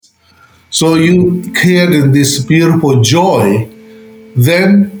So you create this beautiful joy,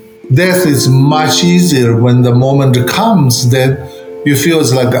 then death is much easier when the moment comes. Then you feel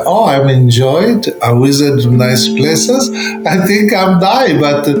it's like, oh, I'm enjoyed. I visit nice places. I think I'm dying,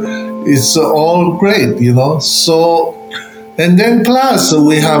 but it's all great, So, and then plus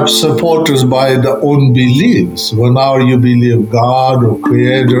we have supporters by the own beliefs. Whenever you believe God or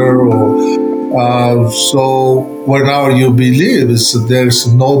Creator, or so whenever you believe, there's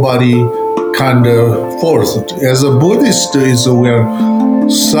nobody kind of forced. As a Buddhist, we're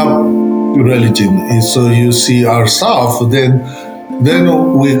sub-religion. So you see ourselves, then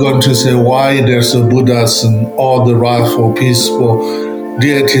we're going to say why there's a Buddhas and all the wrathful, peaceful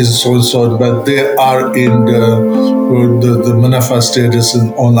deities, so and so, but they are in the manifestations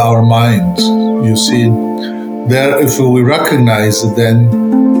on our minds. You see, there, if we recognize, then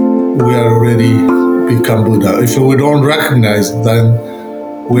we are already become Buddha. If we don't recognize, then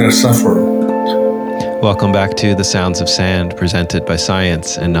we are suffering. Welcome back to The Sounds of Sand, presented by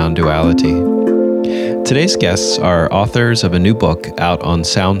Science and Non-Duality. Today's guests are authors of a new book out on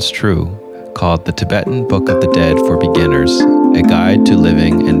Sounds True called The Tibetan Book of the Dead for Beginners, A Guide to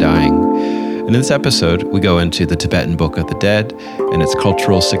Living and Dying. In this episode, we go into the Tibetan Book of the Dead and its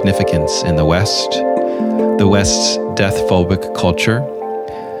cultural significance in the West, the West's death-phobic culture,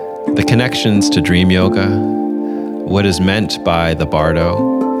 the connections to dream yoga, what is meant by the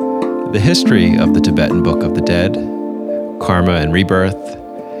bardo, the history of the Tibetan Book of the Dead, karma and rebirth,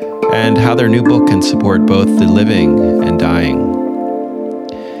 and how their new book can support both the living and dying.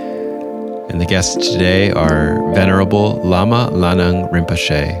 And the guests today are Venerable Lama Lhanang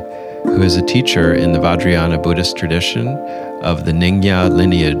Rinpoche, who is a teacher in the Vajrayana Buddhist tradition of the Nyingma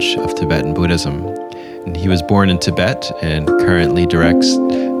lineage of Tibetan Buddhism. And he was born in Tibet and currently directs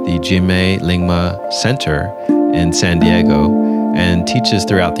the Jigme Lingma Center in San Diego and teaches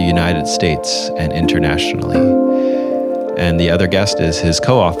throughout the United States and internationally. And the other guest is his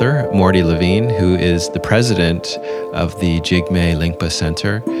co-author, Mordy Levine, who is the president of the Jigme Lingpa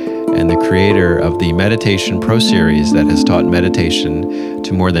Center and the creator of the Meditation Pro Series that has taught meditation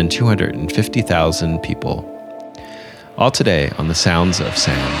to more than 250,000 people. All today on The Sounds of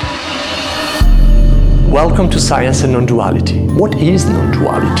Sand. Welcome to Science and Non-Duality. What is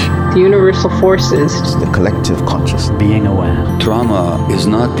non-duality? The universal forces. It's the collective consciousness. Being aware. Trauma is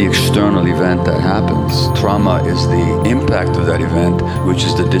not the external event that happens. Trauma is the impact of that event, which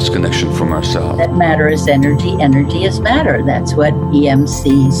is the disconnection from ourselves. That matter is energy, energy is matter. That's what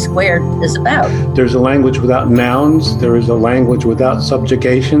EMC squared is about. There's a language without nouns. There is a language without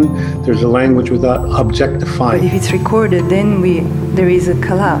subjugation. There's a language without objectifying. But if it's recorded, then there is a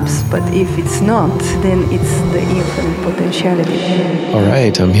collapse. But if it's not, then it's the infinite potentiality. All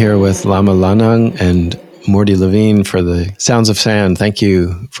right, I'm here with Lama Lhanang and Mordy Levine for the Sounds of Sand. Thank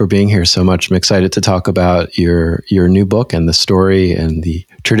you for being here so much. I'm excited to talk about your new book and the story and the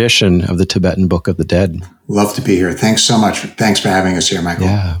tradition of the Tibetan Book of the Dead. Love to be here. Thanks so much. Thanks for having us here, Michael.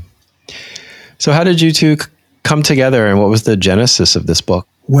 Yeah. So how did you two come together and what was the genesis of this book?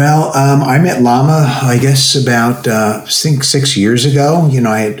 Well, I met Lama, I guess, about, I think 6 years ago.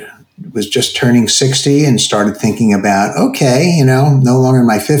 I was just turning 60 and started thinking about, okay, no longer in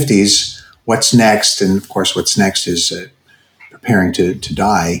my 50s, what's next? And of course, what's next is preparing to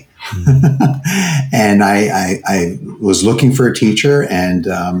die. And I was looking for a teacher and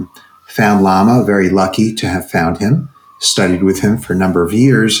found Lama, very lucky to have found him, studied with him for a number of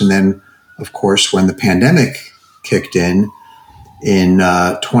years. And then, of course, when the pandemic kicked in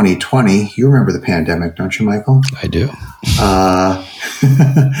 2020, you remember the pandemic, don't you, Michael? I do.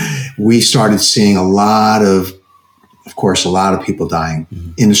 We started seeing a lot of people dying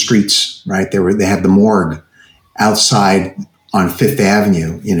in the streets, right? They had the morgue outside on Fifth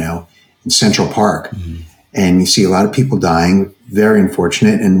Avenue, in Central Park. And you see a lot of people dying, very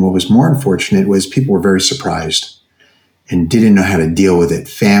unfortunate. And what was more unfortunate was people were very surprised and didn't know how to deal with it.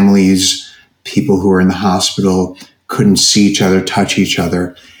 Families, people who were in the hospital couldn't see each other, touch each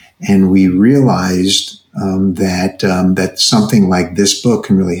other. And we realized that something like this book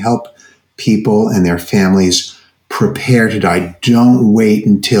can really help people and their families prepare to die. Don't wait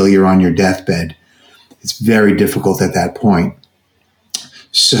until you're on your deathbed. It's very difficult at that point.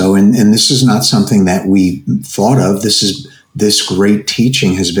 So, and this is not something that we thought of. This great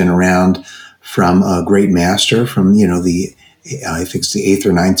teaching has been around from a great master from, I think it's the 8th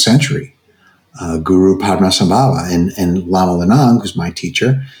or 9th century. Guru Padmasambhava and Lama Lhanang, who's my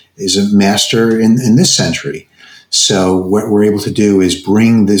teacher, is a master in this century. So what we're able to do is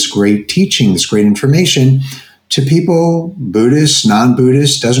bring this great teaching, this great information to people, Buddhists,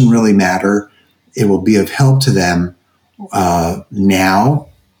 non-Buddhists, doesn't really matter. It will be of help to them now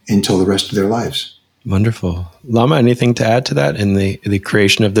until the rest of their lives. Wonderful. Lama, anything to add to that in the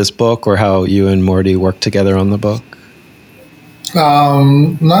creation of this book, or how you and Mordy worked together on the book?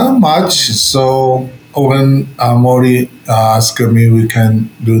 Not much. So when Mordy asked me we can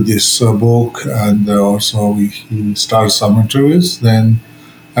do this book, and also he started some interviews, then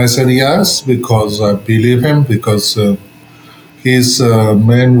I said yes, because I believe him, because he's a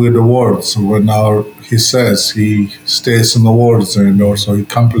man with the words. When he says, he stays in the words, and also he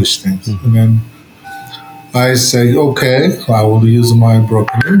accomplishes things. And then I say, okay, I will use my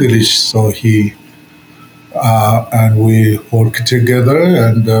broken English. So he and we work together,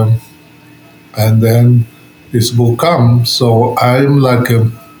 and then this book comes. So I'm like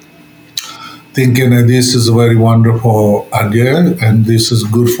thinking that this is a very wonderful idea, and this is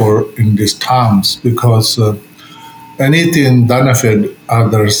good for in these times, because anything benefit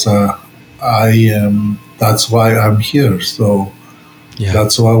others. That's why I'm here. So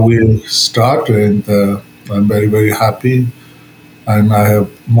that's why we start, and I'm very, very happy. And I have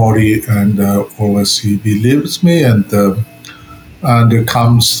Mordy, and always he believes me, and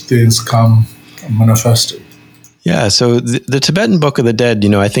things come manifested. Yeah, so the Tibetan Book of the Dead,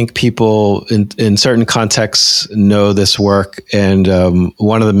 I think people in certain contexts know this work, and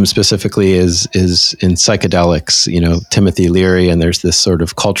one of them specifically is in psychedelics, Timothy Leary, and there's this sort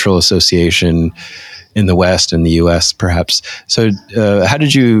of cultural association in the West and the US, perhaps. So how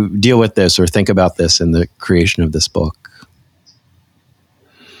did you deal with this or think about this in the creation of this book?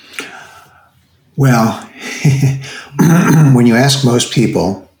 Well, when you ask most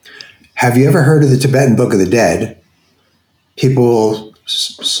people, have you ever heard of the Tibetan Book of the Dead?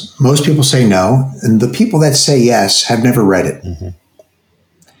 Most people say no, and the people that say yes have never read it. Mm-hmm.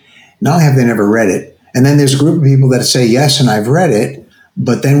 Not only have they never read it, and then there's a group of people that say yes, and I've read it,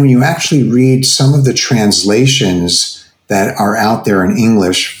 but then when you actually read some of the translations that are out there in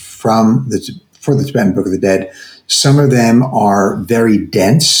English for the Tibetan Book of the Dead, some of them are very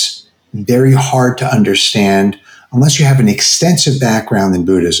dense, very hard to understand, unless you have an extensive background in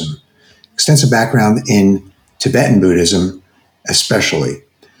Buddhism, extensive background in Tibetan Buddhism, especially.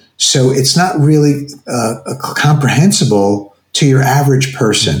 So it's not really comprehensible to your average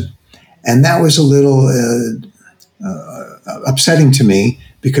person. And that was a little upsetting to me,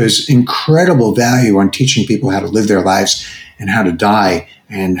 because incredible value on teaching people how to live their lives and how to die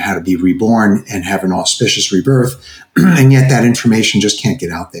and how to be reborn and have an auspicious rebirth. And yet that information just can't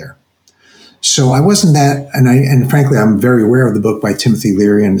get out there. So I wasn't that, and frankly, I'm very aware of the book by Timothy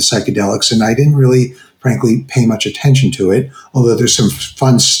Leary and the psychedelics, and I didn't really, frankly, pay much attention to it, although there's some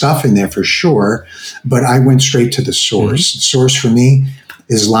fun stuff in there for sure, but I went straight to the source. Mm-hmm. The source for me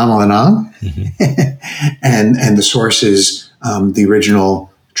is Lama Lhanang, mm-hmm. and the source is the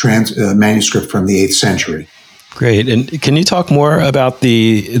original manuscript from the 8th century. Great. And can you talk more about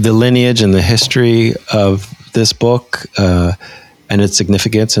the lineage and the history of this book and its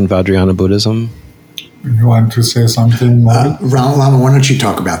significance in Vajrayana Buddhism? You want to say something more? Lama, why don't you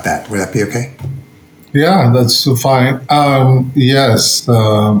talk about that? Would that be okay? Yeah, that's fine. Yes.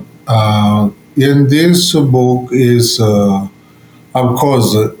 In this book is, of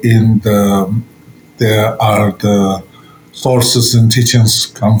course, there are the sources and teachings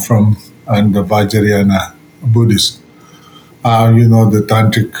come from and the Vajrayana Buddhist, the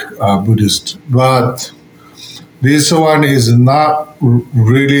Tantric Buddhist. But this one is not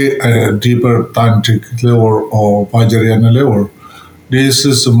really a deeper Tantric level or Vajrayana level. This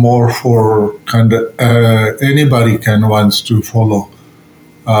is more for kind of anybody wants to follow.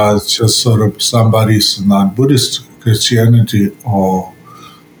 Just sort of somebody's non-Buddhist Christianity or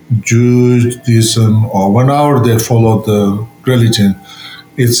Judaism or whenever they follow the religion.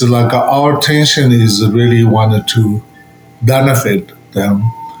 It's like our intention is really wanted to benefit them.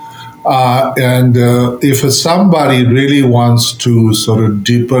 And if somebody really wants to sort of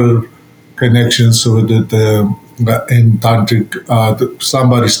deeper connections with in Tantric,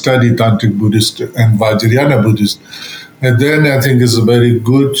 somebody study Tantric Buddhist and Vajrayana Buddhist, and then I think it's very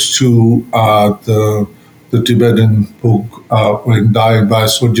good to the Tibetan book when died by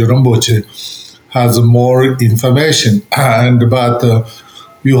Soji Rinpoche has more information, but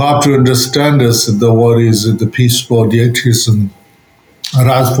you have to understand this. The word is the peace for deities and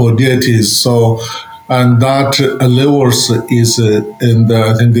wrath for deities. So, and that levels is I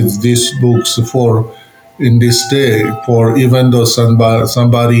think it's these books for in this day for even though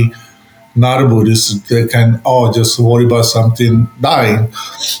somebody not a Buddhist, they can just worry about something dying.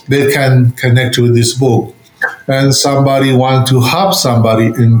 They can connect with this book. And somebody want to help somebody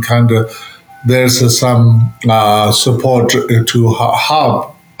in kind of, there's some support to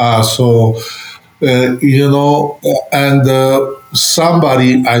help. And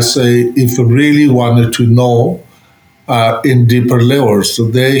somebody, I say, if you really wanted to know in deeper levels, so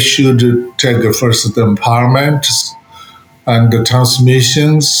they should take first the empowerment and the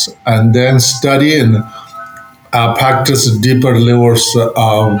transmissions, and then study and practice deeper levels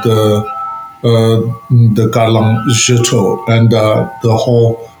of the Galang Zhito and the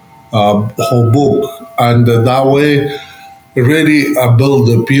whole book, and that way really build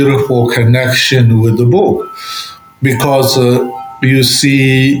a beautiful connection with the book, because you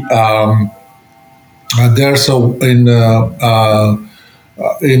see there's a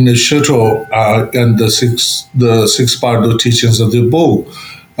in the Shuttle and the six part of teachings of the book,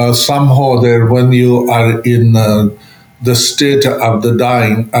 somehow there when you are in the state of the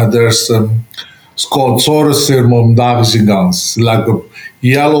dying, there's it's called Sorosirmum Dagzigans, like a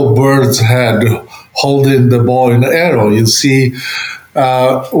yellow bird's head holding the bow and arrow. You see,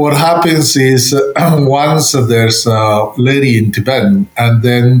 what happens is once there's a lady in Tibet, and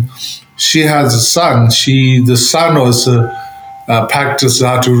then she has a son. The son was practiced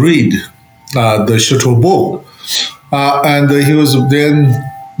how to read the Shuttle book, and he was then.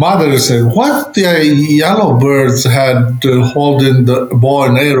 Mother said, "What the yellow birds had holding the bow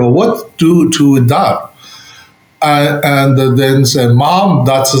and arrow? What do to that?" And then said, "Mom,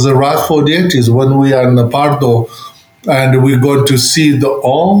 that's the rightful deities. When we are in the Pardo, and we're going to see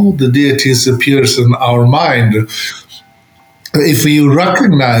all the deities appears in our mind. If you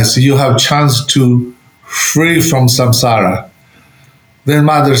recognize, you have chance to free from samsara." Then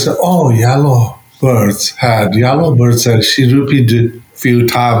mother said, "Oh, yellow birds had." She repeated few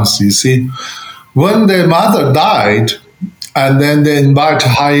times, you see. When their mother died, and then they invite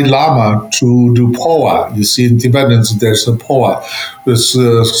High Lama to do poa. You see, in Tibetans, there's a poa. There's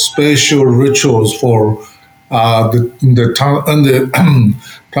special rituals for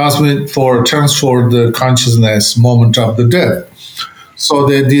transfer the consciousness moment of the death. So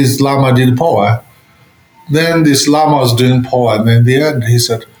this Lama did poa. Then this Lama was doing poa, and in the end, he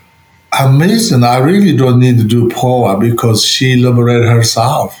said, "Amazing, I really don't need to do poa because she liberated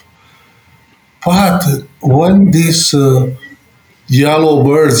herself. But when these yellow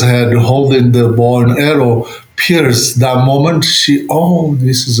birds had holding the bow and arrow pierced, that moment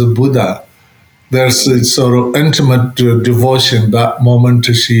this is a Buddha." There's a sort of intimate devotion. That moment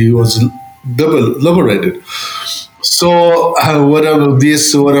she was liberated. So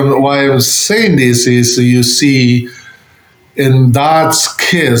why I'm saying this is, you see, in that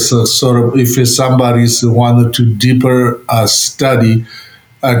case, sort of, if somebody wanted to deeper study,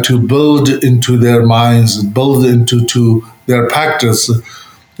 to build into their minds, build into their practice,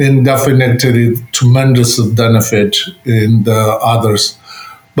 then definitely tremendous benefit in the others.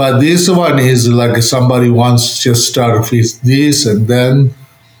 But this one is like somebody wants to just start with this, and then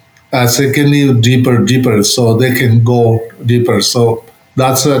secondly, deeper, so they can go deeper. So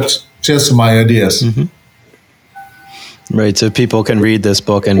that's just my ideas. Mm-hmm. Right, so people can read this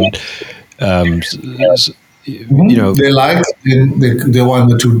book and, they like, they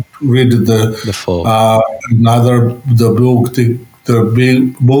wanted to read the full, the book, the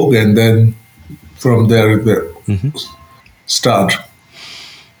big book, and then from there, start.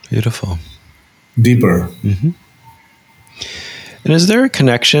 Beautiful. Deeper. Mm-hmm. And is there a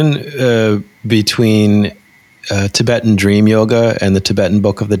connection between Tibetan dream yoga and the Tibetan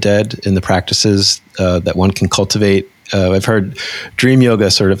Book of the Dead in the practices that one can cultivate? I've heard dream yoga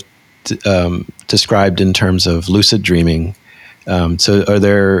sort of described in terms of lucid dreaming. So are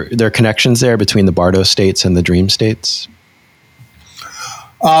there connections there between the Bardo states and the dream states?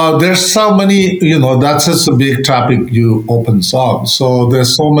 There's so many, that's just a big topic you open up. So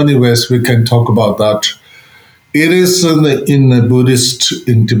there's so many ways we can talk about that. It is in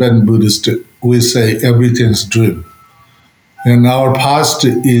Tibetan Buddhist, we say everything's dream. And our past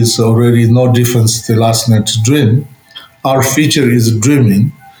is already no difference to last night's dream. Our future is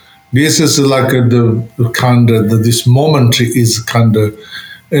dreaming. This is like this moment is kind of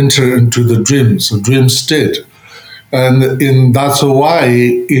enter into the dream, so dream state. And that's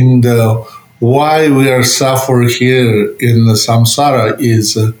why why we are suffering here in the samsara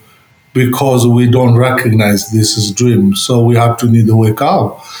is because we don't recognize this is dream. So we have to need to wake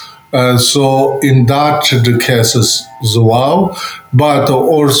up. So in that the case as well, but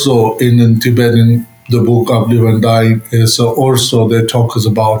also in Tibetan, the book of Live and Die is also they talk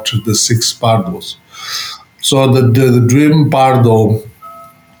about the six pardos. So the dream pardo,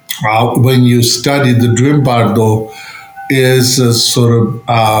 when you study the dream pardo, is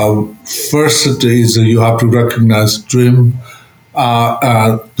first is you have to recognize dream.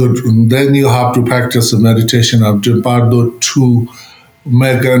 Then you have to practice the meditation of dream pardo to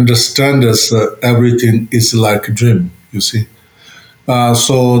make understand us everything is like a dream, you see.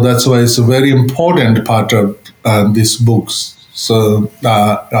 So that's why it's a very important part of these books. So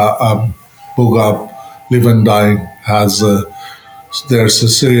book of Live and Dying has there's a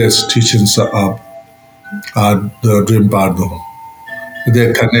serious teachings of the Dream Bardo.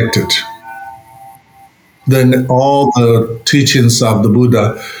 They're connected. Then all the teachings of the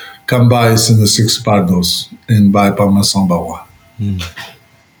Buddha combines in the six Bardos in Baipama Sambhawa.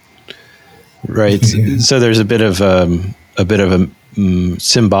 Right. So there's a bit of a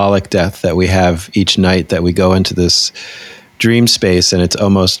symbolic death that we have each night that we go into this dream space, and it's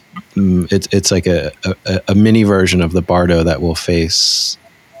almost it's like a mini version of the bardo that we'll face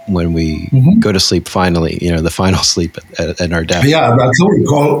when we go to sleep finally, the final sleep at our death. Yeah, that's what we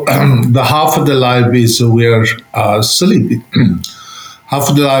call the half of the life is we're sleeping. Half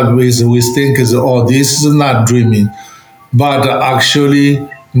of the life is we think is, this is not dreaming, but actually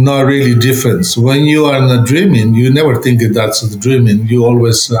not really difference. When you are in a dreaming, you never think that's the dreaming. You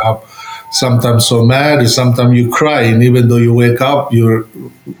always have sometimes so mad, sometimes you cry, and even though you wake up, you're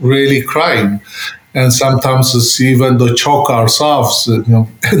really crying. And sometimes it's even though choke ourselves, in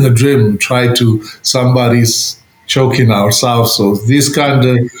the dream, try to somebody's choking ourselves. So this kind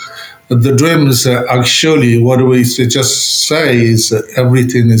of the dream is actually what we just say is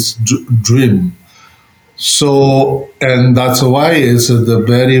everything is dream. So, and that's why is the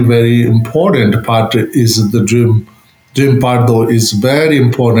very, very important part is the dream. Dream part though is very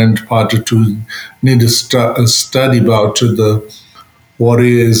important part to need to study about what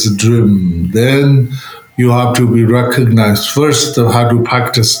is dream. Then you have to be recognized first how to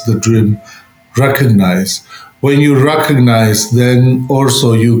practice the dream. Recognize. When you recognize, then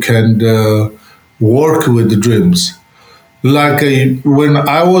also you can work with the dreams. Like when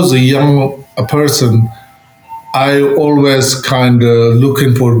I was a young person, I always kind of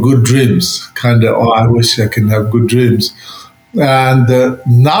looking for good dreams. I wish I can have good dreams. And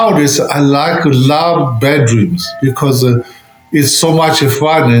nowadays, I love bad dreams because it's so much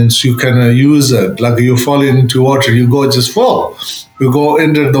fun and you can use it. Like you fall into water, you go just fall. You go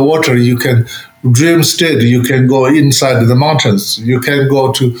into the water, you can dream state, you can go inside the mountains, you can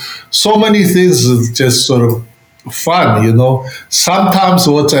go to so many things, just sort of fun, Sometimes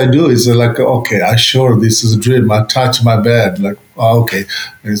what I do is like, okay, I sure this is a dream. I touch my bed, like, okay,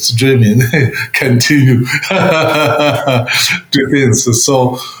 it's dreaming. Continue to things.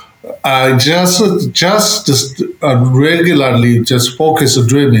 So I just regularly just focus on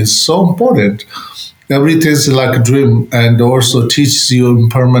dreaming. It's so important. Everything's like a dream, and also teaches you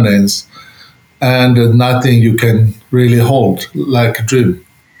impermanence, and nothing you can really hold like a dream.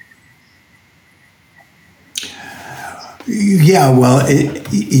 Yeah, well,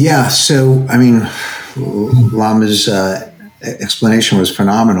 So, I mean, Lama's explanation was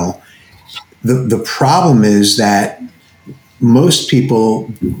phenomenal. The problem is that most people,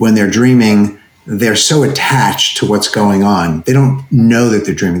 when they're dreaming, they're so attached to what's going on. They don't know that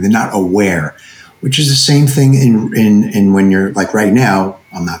they're dreaming. They're not aware, which is the same thing in when you're like right now,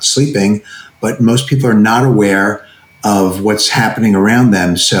 I'm not sleeping, but most people are not aware of what's happening around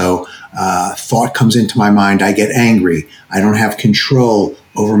them. So thought comes into my mind, I get angry. I don't have control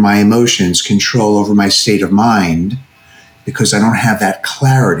over my emotions, control over my state of mind, because I don't have that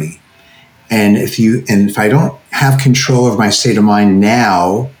clarity. And if I don't have control of my state of mind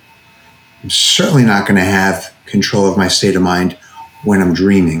now, I'm certainly not going to have control of my state of mind when I'm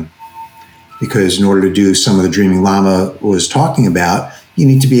dreaming. Because in order to do some of the dreaming Lama was talking about, you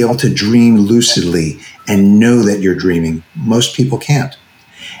need to be able to dream lucidly and know that you're dreaming. Most people can't.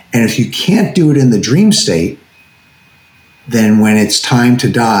 And if you can't do it in the dream state, then when it's time to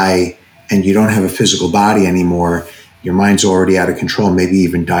die and you don't have a physical body anymore, your mind's already out of control, maybe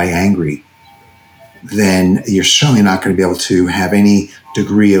even die angry, then you're certainly not going to be able to have any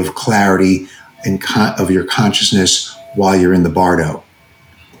degree of clarity and of your consciousness while you're in the bardo.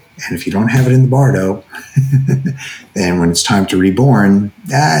 And if you don't have it in the bardo, then when it's time to reborn,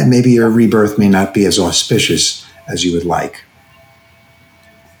 maybe your rebirth may not be as auspicious as you would like.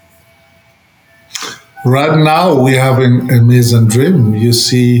 Right now, we have an amazing dream. You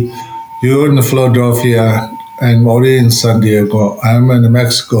see, you're in Philadelphia and Mordy in San Diego. I'm in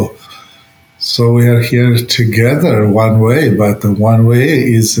Mexico. So we are here together one way, but the one way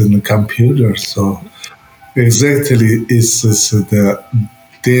is in the computer. So exactly, it's the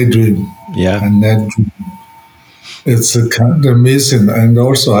daydream. Yeah. And then it's a kind of amazing. And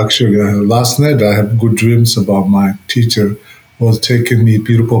also, actually, last night I had good dreams about my teacher was taking me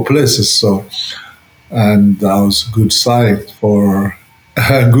beautiful places. So, and that was a good sign for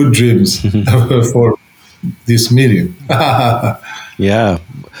good dreams for this meeting. Yeah.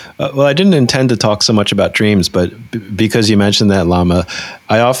 Well, I didn't intend to talk so much about dreams, but because you mentioned that, Lama,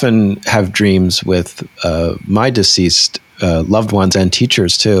 I often have dreams with my deceased loved ones and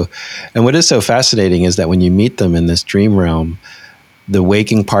teachers too. And what is so fascinating is that when you meet them in this dream realm, the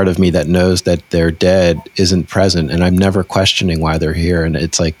waking part of me that knows that they're dead isn't present, and I'm never questioning why they're here. And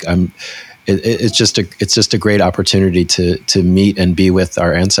it's like it's just a great opportunity to meet and be with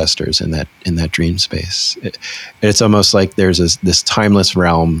our ancestors in that dream space. It's almost like there's this timeless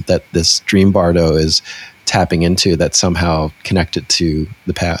realm that this dream bardo is tapping into that's somehow connected to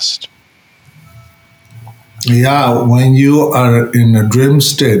the past. Yeah, when you are in a dream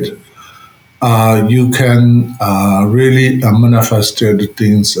state, you can really manifest the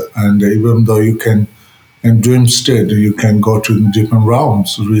things, and even though you can, in dream state, you can go to different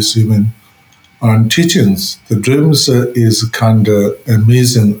realms receiving teachings. The dreams is kind of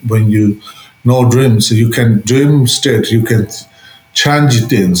amazing when you know dreams. You can dream state, you can change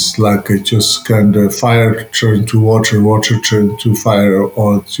things like it just kind of fire turn to water, water turn to fire,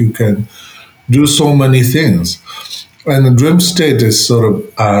 or you can do so many things. And the dream state is sort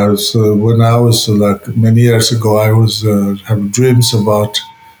of so when I was like many years ago, I was have dreams about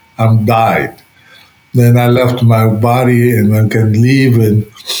I'm died. Then I left my body and I can leave, and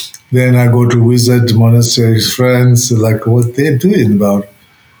then I go to visit monasteries, friends, like what they're doing about.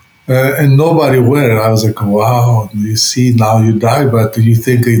 And nobody were. I was like, wow, you see, now you die, but you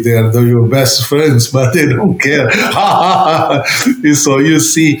think they're your best friends, but they don't care. So you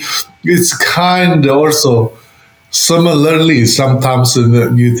see, it's kind of also similarly, sometimes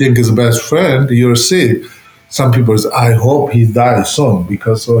you think his best friend, you're sick. Some people say, I hope he dies soon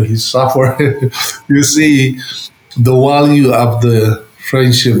because he suffered. You see, the value of the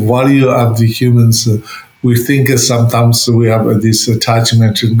friendship, value of the humans. We think sometimes we have this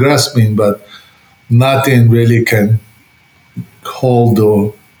attachment and grasping, but nothing really can hold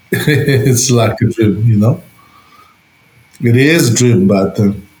or it's like a dream, It is a dream, but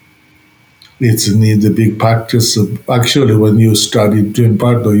it's need a big practice. Actually, when you study dream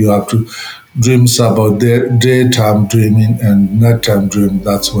partner, you have to dreams about daytime dreaming and nighttime dream.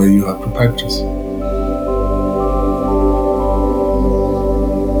 That's where you have to practice.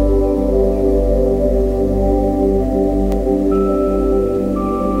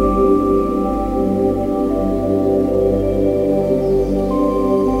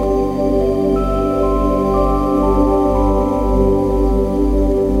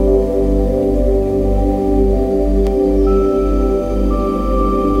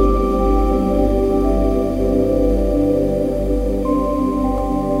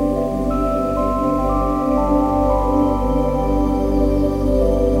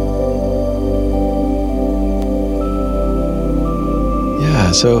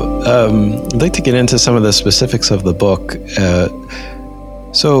 So I'd like to get into some of the specifics of the book.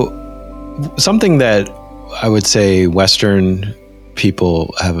 So something that I would say Western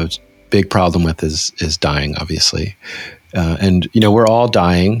people have a big problem with is dying, obviously. And, we're all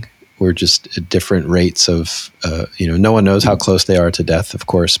dying. We're just at different rates of, no one knows how close they are to death, of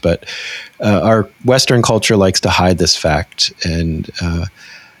course, but our Western culture likes to hide this fact. And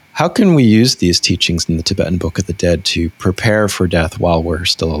how can we use these teachings in the Tibetan Book of the Dead to prepare for death while we're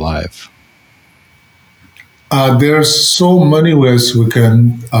still alive? There's so many ways we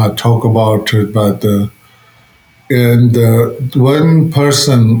can talk about it, but when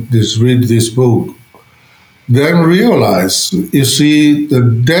person read this book, then realize, you see, the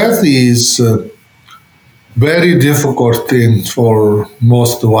death is a very difficult thing for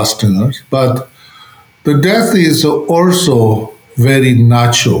most Westerners, but the death is also very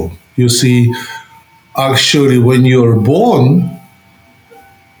natural. You see, actually, when you're born,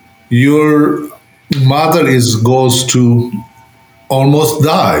 your mother goes to almost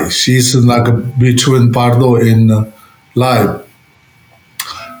die. She's like between pardo in life.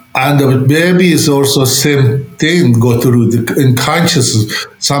 And the baby is also same thing, go through in consciousness.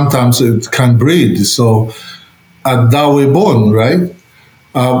 Sometimes it can breathe. So that way born, right?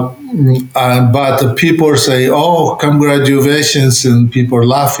 But people say, oh, congratulations, and people are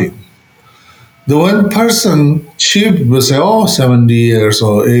laughing. The one person, she will say, oh, 70 years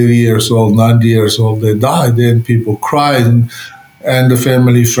old, 80 years old, 90 years old, they die. Then people cry, and the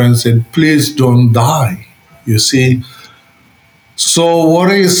family friends said, please don't die, you see. So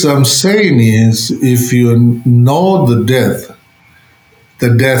what I'm saying is, if you know the death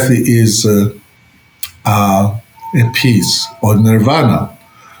is a peace or nirvana.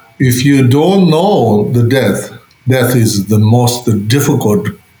 If you don't know the death is the most difficult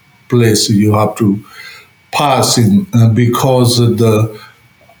place you have to pass in because of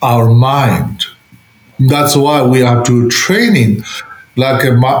our mind. That's why we have to training Like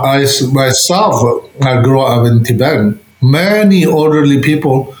myself, I grew up in Tibet. Many elderly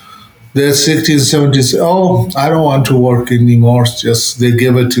people, they're 60s, 70s, oh, I don't want to work anymore. Just they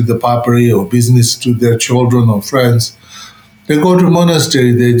give it to the papari or business to their children or friends. They go to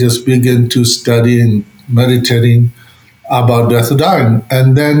monastery, they just begin to study and meditating about death and dying.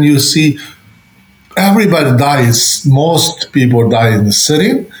 And then you see everybody dies. Most people die in the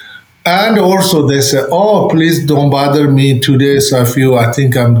sitting. And also they say, oh, please don't bother me today. So I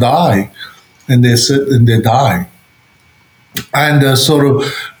think I'm dying. And they sit and they die. And sort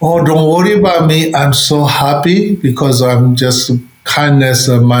of, oh, don't worry about me. I'm so happy because I'm just kindness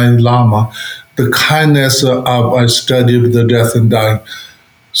of my Lama, the kindness of I studied the death and dying.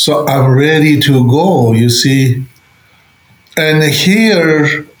 So I'm ready to go, you see. And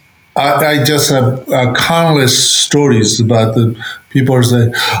here, I just have countless stories about the people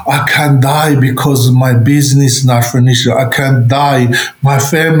say, I can't die because my business is not finished. I can't die. My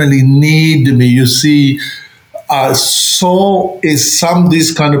family need me. You see, so is some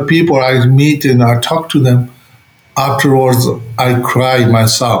these kind of people I meet and I talk to them. Afterwards, I cry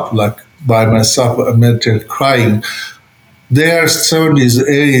myself, like by myself, I meditate crying. Their 70s,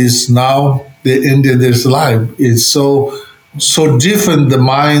 80s now, they ended their life. It's so different. The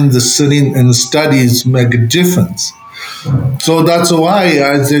mind, the sitting and studies make a difference. So that's why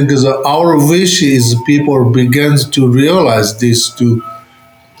I think is our wish is people begins to realize this, to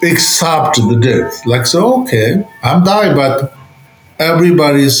accept the death. Like, so, okay, I'm dying, but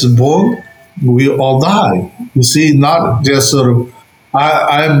everybody is born, we all die. You see, not just sort of,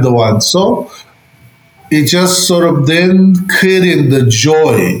 I'm the one. So it just sort of then creating the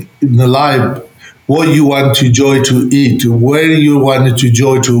joy in the life, what you want to joy to eat, where you want to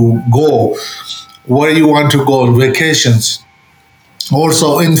joy to go, where you want to go on vacations.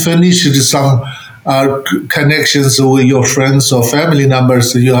 Also, in finish some connections with your friends or family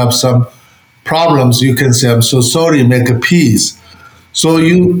members. You have some problems. You can say, "I'm so sorry." Make a peace. So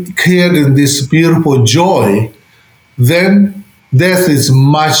you create this beautiful joy. Then death is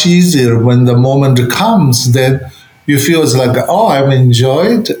much easier when the moment comes. Then you feel it's like, oh, I'm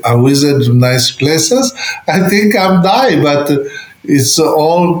enjoyed. I visit nice places. I think I'm dying, but it's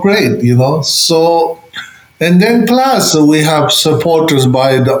all great, you know. So, and then plus we have supporters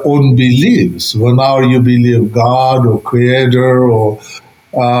by the own beliefs. Whenever you believe God or Creator or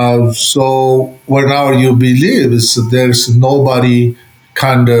so whenever you believe, there's nobody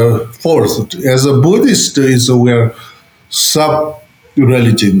kind of forced. As a Buddhist, is we're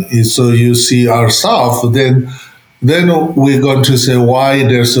sub-religion. So you see ourselves, then we're going to say why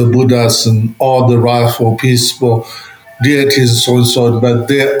there's a Buddhas and all the wrathful, peaceful deities, so and so, but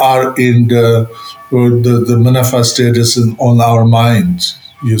they are in the manifestations on our minds.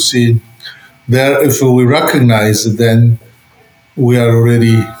 You see, there if we recognize, then we are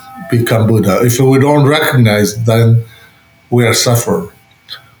already become Buddha. If we don't recognize, then we are suffer.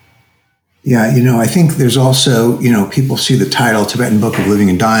 Yeah, I think there's also, people see the title, Tibetan Book of Living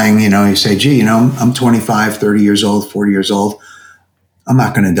and Dying, you say, gee, I'm 25, 30 years old, 40 years old. I'm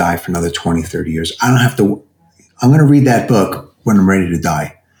not going to die for another 20, 30 years. I don't have to, I'm going to read that book when I'm ready to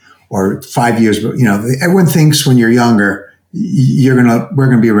die. Or 5 years, but everyone thinks when you're younger, we're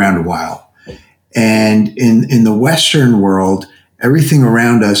going to be around a while. And in the Western world, everything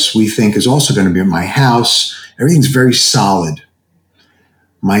around us we think is also going to be in my house. Everything's very solid.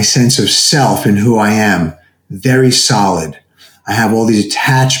 My sense of self and who I am, very solid. I have all these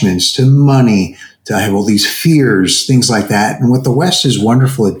attachments to money, I have all these fears, things like that. And what the West is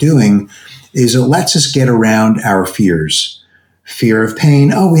wonderful at doing is it lets us get around our fears. Fear of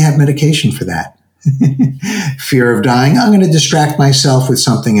pain, oh, we have medication for that. Fear of dying, I'm going to distract myself with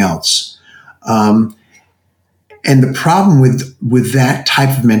something else. And the problem with that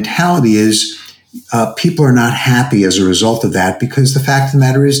type of mentality is people are not happy as a result of that, because the fact of the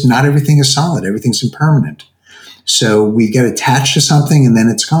matter is not everything is solid. Everything's impermanent. So we get attached to something and then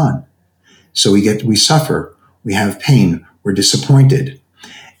it's gone. So we suffer, we have pain, we're disappointed.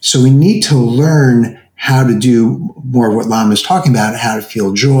 So we need to learn how to do more of what Lama is talking about, how to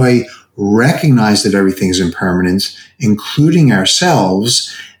feel joy, recognize that everything is impermanent, including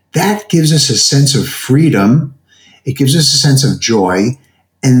ourselves. That gives us a sense of freedom. It gives us a sense of joy.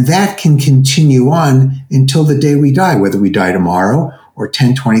 And that can continue on until the day we die, whether we die tomorrow or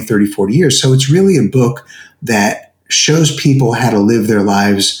 10, 20, 30, 40 years. So it's really a book that shows people how to live their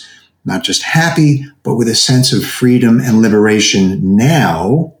lives, not just happy, but with a sense of freedom and liberation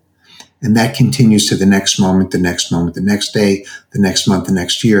now. And that continues to the next moment, the next moment, the next day, the next month, the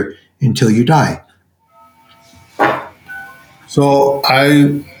next year, until you die. So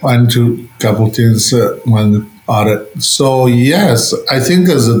I want to couple things. When So yes, I think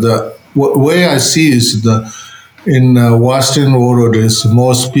as the way I see is in Western world is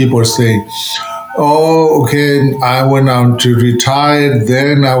most people say, "Oh, okay, I went on to retire,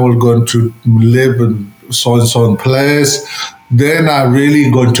 then I will going to live in so and so place. Then I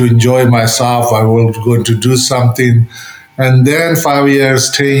really going to enjoy myself. I will going to do something, and then 5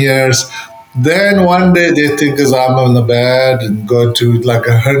 years, 10 years." Then one day they think as I'm on the bed and go to like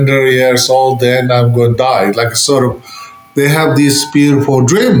 100 years old, then I'm going to die. Like sort of, they have these beautiful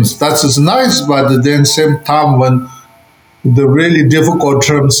dreams. That's just nice, but then same time when the really difficult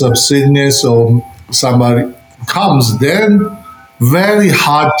terms of sickness or somebody comes, then very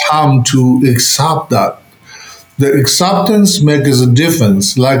hard time to accept that. The acceptance makes a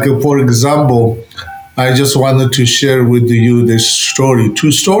difference. Like for example, I just wanted to share with you this story,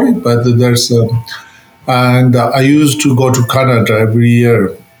 true story, but there's and I used to go to Canada every year.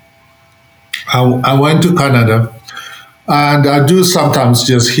 I went to Canada and I do sometimes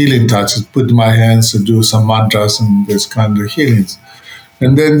just healing touches, put my hands to do some mantras and this kind of healings.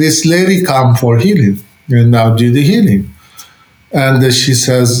 And then this lady come for healing and I'll do the healing. And she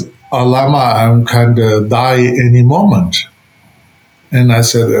says, "Oh, Lama, I'm kind of die any moment." And I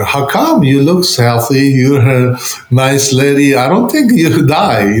said, "How come? You look healthy. You're a nice lady. I don't think you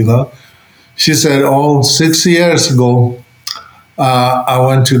die. She said, "Oh, 6 years ago, I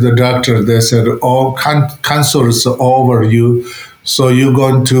went to the doctor. They said, "Oh, cancer is over you. So you're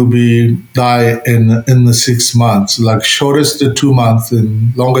going to be die in the 6 months, like shortest 2 months and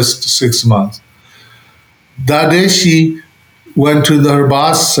longest 6 months." That day she went to her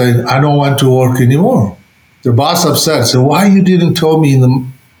boss saying, "I don't want to work anymore." The boss upset, said, "Why you didn't tell me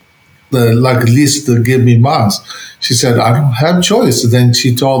the like at least to give me months?" She said, "I don't have choice." Then she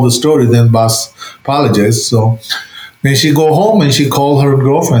told the story. Then boss apologized. So then she go home and she called her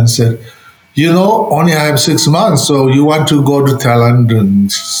girlfriend and said, "Only I have 6 months, so you want to go to Thailand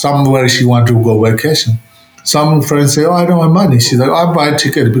and somewhere she want to go vacation." Some friends say, "Oh, I don't have money." She said, "I'll buy a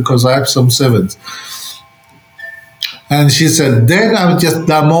ticket because I have some savings." And she said, then I just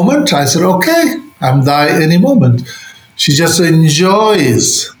that moment, I said, "Okay, I'm die any moment." She just enjoys.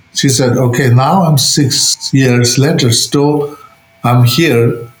 She said, "Okay, now I'm 6 years later, still I'm here.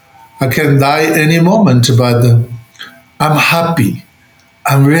 I can die any moment, but I'm happy.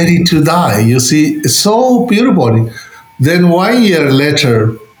 I'm ready to die." You see, it's so beautiful. Then 1 year later,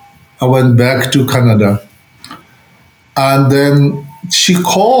 I went back to Canada. And then she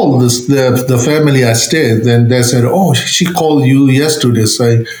called the family I stayed. Then they said, "Oh, she called you yesterday,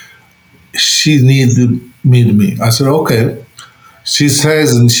 say she needs to meet me." I said, "Okay." She says,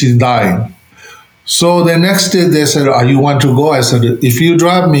 and she's dying. So the next day they said, "You want to go?" I said, "If you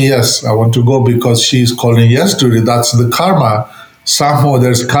drive me, yes, I want to go because she's calling yesterday. That's the karma. Somehow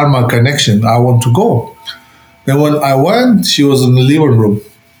there's karma connection. I want to go." Then when I went, she was in the living room.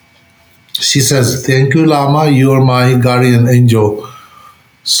 She says, "Thank you, Lama. You're my guardian angel."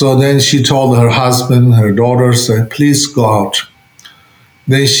 So then she told her husband, her daughter, said, "Please go out."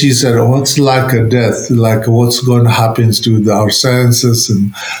 Then she said, "What's like a death? Like what's going to happen to our senses and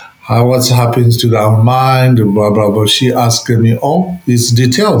what happens to our mind and blah, blah, blah." She asked me all these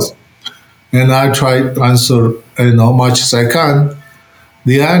details. And I tried to answer, much as I can.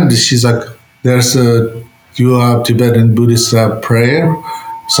 The end, she's like, "You have Tibetan Buddhist prayer,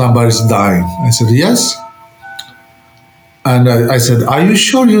 somebody's dying." I said, "Yes." And I said, "Are you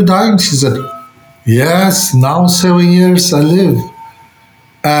sure you're dying?" She said, "Yes, now 7 years I live.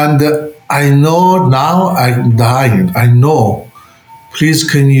 And I know now I'm dying. I know. Please,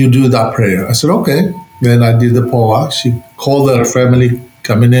 can you do that prayer?" I said, "Okay." Then I did the powa. She called her family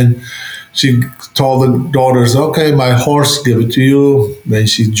coming in. She told the daughters, "Okay, my horse, give it to you." Then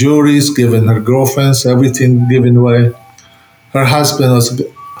she jewelry's given her girlfriends, everything given away. Her husband was,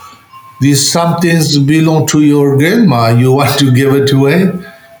 "These some things belong to your grandma. You want to give it away?"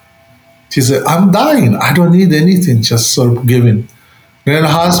 She said, "I'm dying. I don't need anything, just sort of giving." Then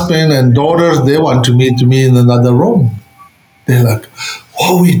husband and daughters, they want to meet me in another room. They're like,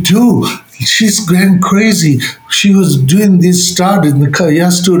 "What we do? She's going crazy. She was doing this start in the car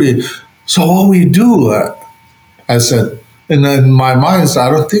yesterday. So what we do?" I said, and in my mind, I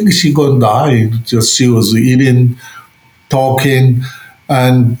don't think she's going to die. Just she was eating, talking.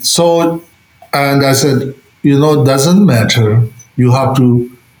 And I said, it doesn't matter. You have to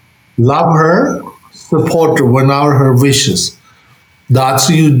love her, support her whenever her wishes. That's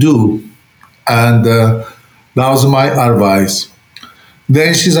you do. And that was my advice. Then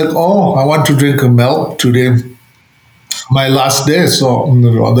she's like, "Oh, I want to drink a milk today. My last day, so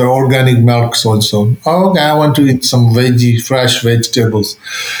the organic milk, so and so." "Oh, okay, I want to eat some fresh vegetables."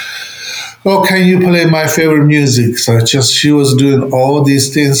 "Oh, can you play my favorite music?" So she was doing all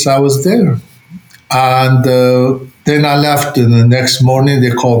these things. I was there, and then I left. And the next morning,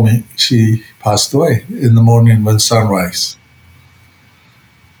 they called me. She passed away in the morning when sunrise.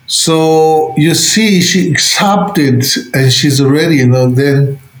 So you see, she accepted, and she's already,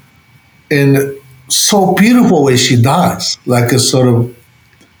 then in so beautiful way she dies, like a sort of.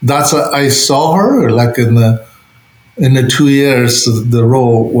 I saw her like in the 2 years. The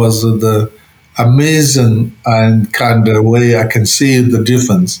role was the amazing and kind of way I can see the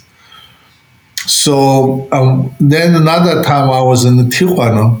difference. So then another time I was in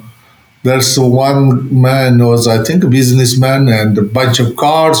Tijuana. There's one man was, I think, a businessman, and a bunch of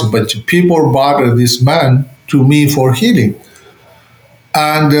cars, a bunch of people brought this man to me for healing.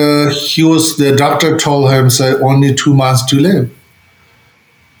 And the doctor told him, say, only 2 months to live.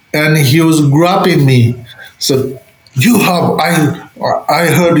 And he was grabbing me. So, I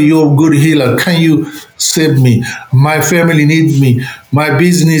heard you're a good healer. Can you save me? My family needs me. My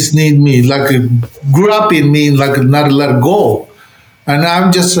business needs me. Like grabbing me, like not let go. And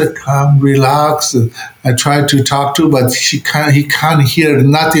I'm just like, calm, relax. I try to talk to, but he can't hear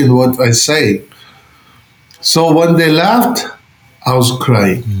nothing what I say. So when they left, I was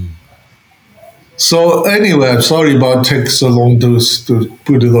crying. So anyway, I'm sorry about taking so long to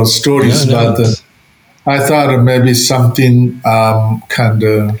put those stories, but I thought maybe something kind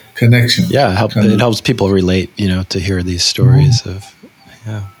of connection. Yeah, it helps people relate, to hear these stories of,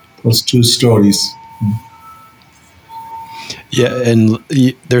 those two stories. Yeah, and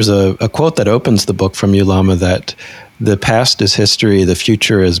there's a quote that opens the book from you, Lama, that the past is history, the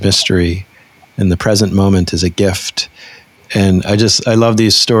future is mystery, and the present moment is a gift. And I love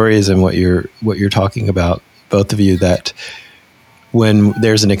these stories and what you're talking about, both of you, that when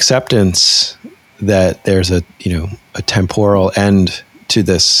there's an acceptance that there's a temporal end to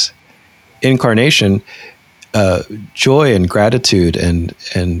this incarnation, joy and gratitude and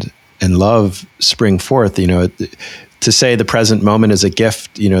love spring forth. To say the present moment is a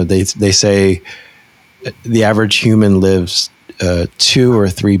gift, they say the average human lives 2 or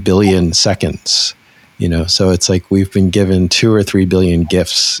 3 billion seconds. So it's like we've been given 2 or 3 billion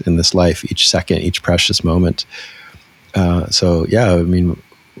gifts in this life, each second, each precious moment. So yeah, I mean,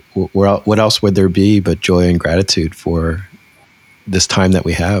 what else would there be but joy and gratitude for this time that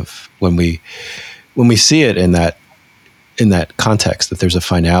we have when we see it in that context, that there's a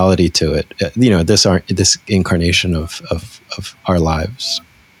finality to it, this incarnation of our lives.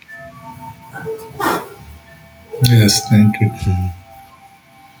 Yes, thank you. Mm-hmm.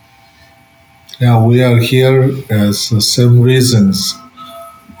 Yeah, we are here as the same reasons.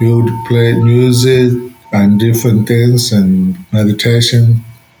 We would play music and different things and meditation.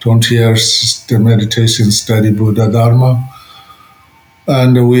 20 years the meditation study Buddha Dharma.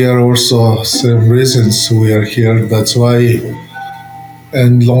 And we are also same reasons we are here. That's why,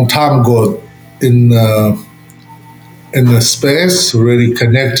 and long time ago in the space, really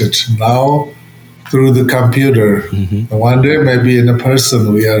connected. Now through the computer. Mm-hmm. One day maybe in a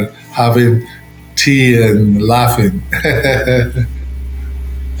person we are having tea and laughing. I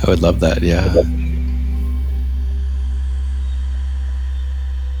would love that, yeah.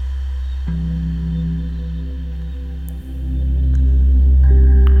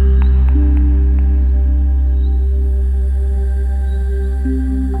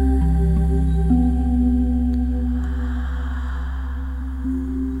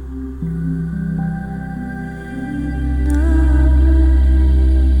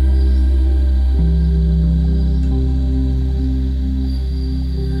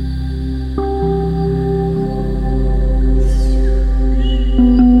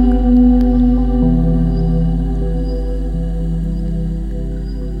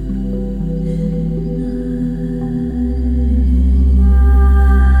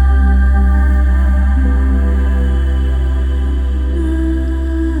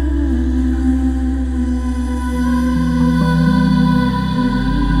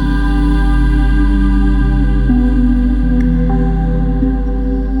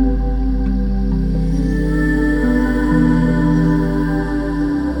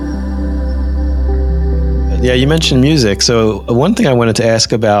 Yeah, you mentioned music. So one thing I wanted to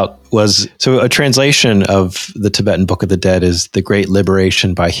ask about was, a translation of the Tibetan Book of the Dead is the great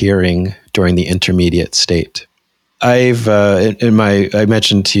liberation by hearing during the intermediate state. I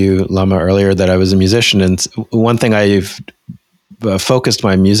mentioned to you, Lama, earlier that I was a musician, and one thing I've focused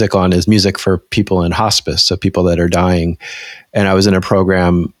my music on is music for people in hospice, so people that are dying. And I was in a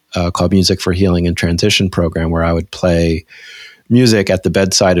program called Music for Healing and Transition program, where I would play music at the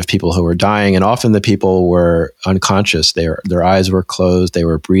bedside of people who were dying, and often the people were unconscious. Their eyes were closed. They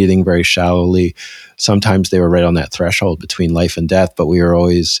were breathing very shallowly. Sometimes they were right on that threshold between life and death, but we were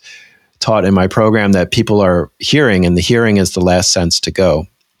always taught in my program that people are hearing, and the hearing is the last sense to go.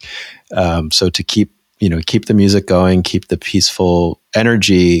 So to keep the music going, keep the peaceful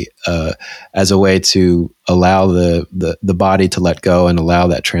energy as a way to allow the body to let go and allow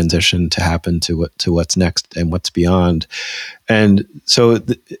that transition to happen to what's next and what's beyond. And so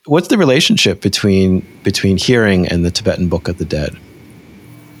what's the relationship between hearing and the Tibetan Book of the Dead?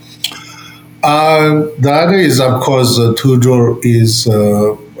 That is, of course, Tudor is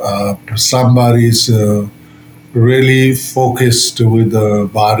somebody's really focused with the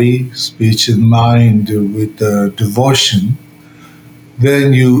body, speech, and mind, with the devotion.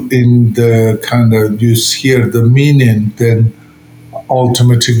 Then you hear the meaning, then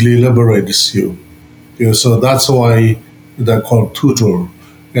ultimately liberates you. So that's why they're called tutor.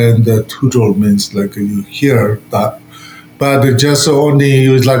 And the tutor means like you hear that. But just only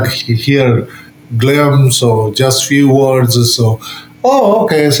you hear glimpse or just few words. So,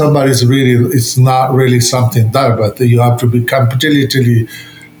 okay, somebody's reading. It's not really something that, but you have to be completely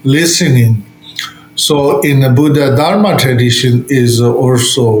listening. So in the Buddha Dharma tradition is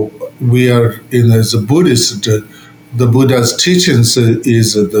also, we are in as a Buddhist, the Buddha's teachings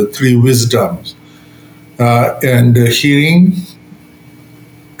is the three wisdoms, and hearing,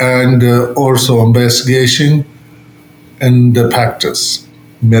 and also investigation, and the practice,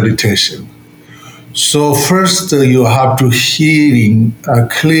 meditation. So first you have to hearing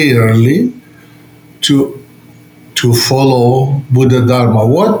clearly to follow Buddha Dharma.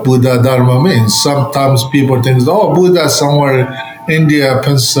 What Buddha Dharma means? Sometimes people think, Buddha somewhere India,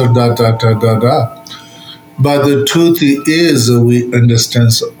 Pakistan, da. But the truth is, we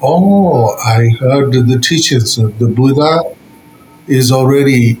understand, I heard the teachings of the Buddha is a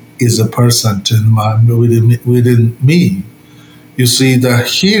person within me. You see the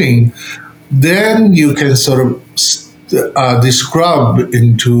hearing, then you can sort of describe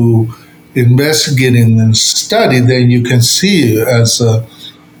into investigating and study, then you can see as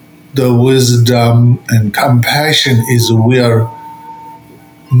the wisdom and compassion is we are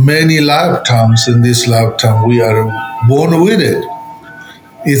many lifetimes. In this lifetime we are born with it.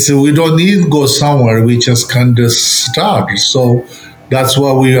 We don't need to go somewhere, we just kind of start. So that's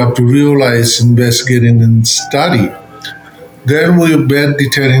why we have to realize, investigating and study. Then we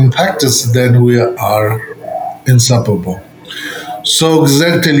meditate in practice, then we are inseparable. So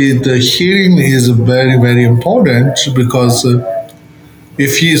exactly, the hearing is very, very important, because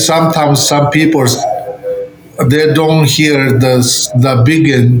sometimes some people, they don't hear the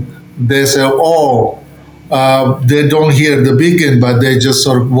begin, they say, they don't hear the begin, but they just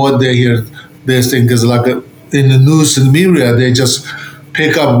sort of what they hear, they think is like in the news and media, they just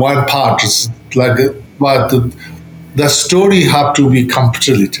pick up one part. It's like, but the story have to be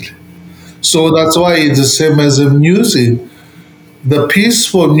completely. So that's why it's the same as in music. The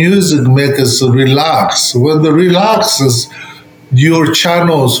peaceful music makes us relax. When the relaxes, your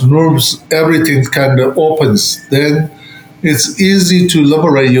channels, nerves, everything kind of opens. Then it's easy to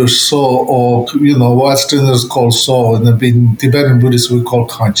liberate your soul, or Westerners call soul, and in Tibetan Buddhists we call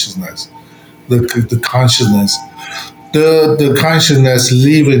consciousness. The consciousness, the consciousness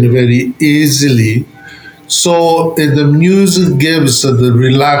living very easily. So the music gives the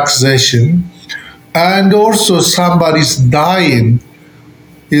relaxation. And also somebody's dying,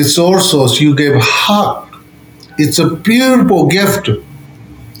 it's also, you give hug. It's a beautiful gift,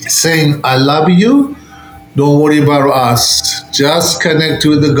 saying, I love you, don't worry about us, just connect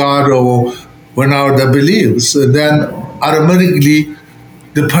with the God or one of the beliefs. And then automatically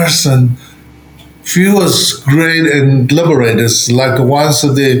the person feels great and liberated. It's like once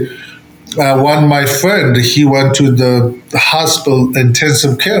my friend, he went to the hospital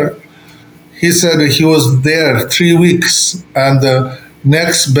intensive care. He said he was there 3 weeks, and the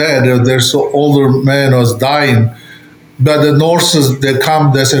next bed, there's an older man was dying. But the nurses, they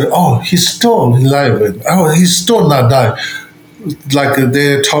come, they said, he's still alive. He's still not dying. Like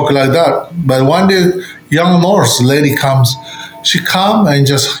they talk like that. But one day, young nurse lady comes. She come and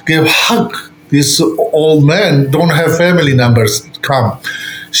just give hug. This old man don't have family members come.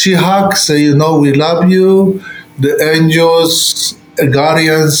 She hugs, say, we love you. The angels,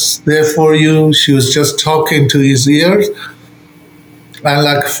 guardians there for you. She was just talking to his ears, and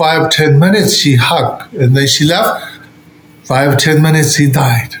like 5-10 minutes she hugged, and then she left. 5-10 minutes he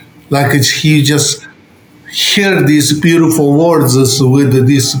died. Like he just hear these beautiful words with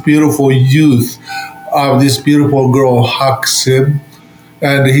this beautiful youth of this beautiful girl hugs him,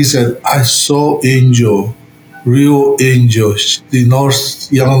 and he said, I saw angel real angel. The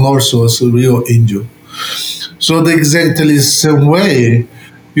North, young Norse was a real angel. So the exactly same way,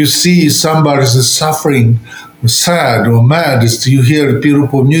 you see somebody is suffering, sad or mad, you hear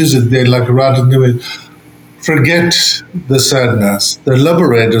beautiful music, they like rather than forget the sadness, they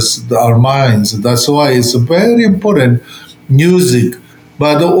liberate our minds. That's why it's very important, music.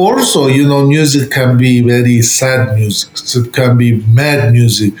 But also, music can be very sad music. It can be mad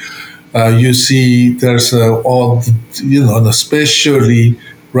music. You see, there's all, especially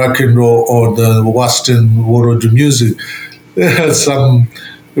rock and roll or the Western world music. Some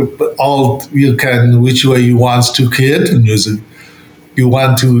all you can, which way you want to create music. You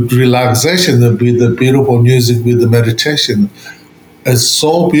want to relaxation with the beautiful music, with the meditation. It's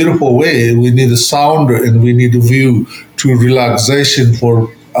so beautiful way. We need a sound and we need a view to relaxation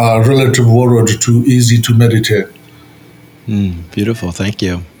for relative world too easy to meditate. Beautiful, thank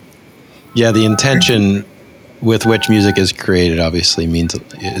you. Yeah, the intention with which music is created obviously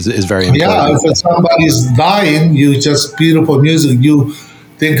is very important. Yeah, if somebody's dying, you just beautiful music. You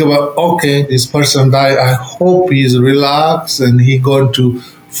think about, okay, this person died. I hope he's relaxed and he going to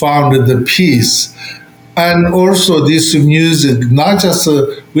find the peace. And also this music, not just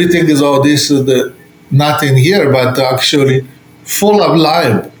we think is all this the nothing here, but actually full of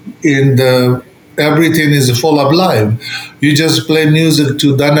life. In the everything is full of life. You just play music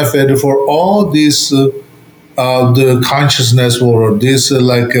to benefit for all these. The consciousness world, this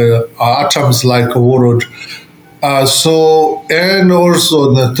like atoms like a world. And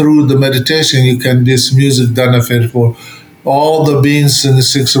also through the meditation, you can this music benefit for all the beings in the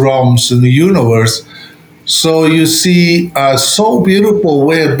six realms in the universe. So you see, so beautiful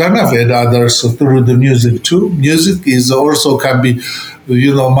way of benefit others through the music too. Music is also can be,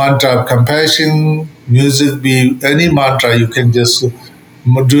 mantra of compassion. Music be any mantra you can just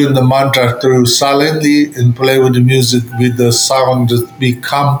doing the mantra through silently and play with the music with the sound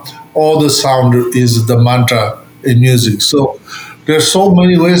become all the sound is the mantra in music. So there's so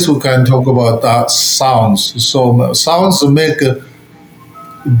many ways we can talk about sounds. So sounds make a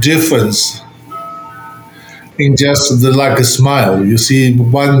difference in just like a smile. You see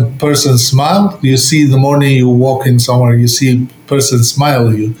one person smile, you see the morning you walk in somewhere, you see person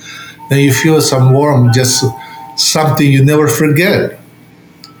smile you, then you feel some warm, just something you never forget.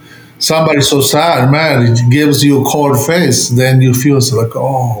 Somebody so sad, man, it gives you a cold face, then you feel like,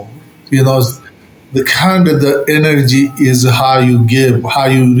 oh, the kind of the energy is how you give, how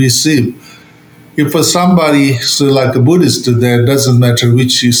you receive. If for somebody so like a Buddhist, there doesn't matter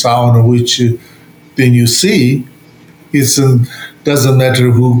which sound or which thing you see, it doesn't matter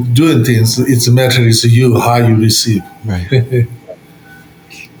who doing things. It's a matter is you how you receive. Right.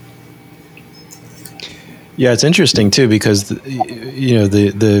 Yeah, it's interesting too because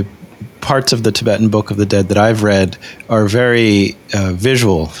the parts of the Tibetan Book of the Dead that I've read are very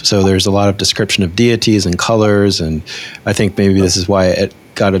visual. So there's a lot of description of deities and colors, and I think maybe this is why it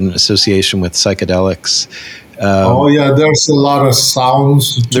got an association with psychedelics. There's a lot of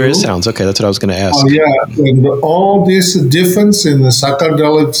sounds too. There is sounds. Okay, that's what I was going to ask. And all this difference in the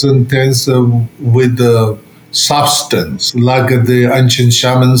psychedelics and things with the substance, like the ancient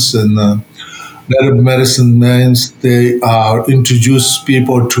shamans and native medicine men, they introduce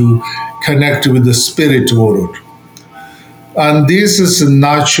people to connect with the spirit world. And this is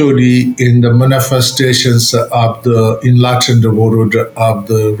naturally in the manifestations of the enlightened world of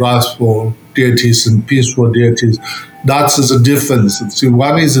the wrathful deities and peaceful deities. That's the difference. See,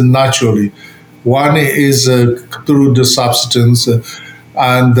 one is naturally, one is through the substance.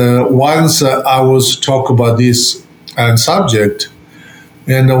 And once I was talk about this subject,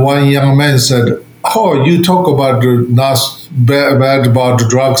 and one young man said, "Oh, you talk about not bad about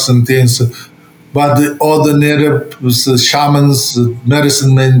drugs and things, but all the native shamans,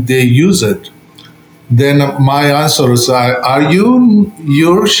 medicine men, they use it." Then my answer is, "Are you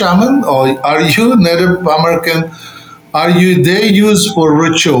your shaman or are you Native American? Are you they use for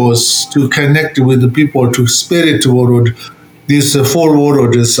rituals to connect with the people to spirit world, these four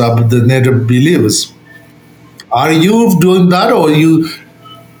worlds of the native beliefs? Are you doing that or you?"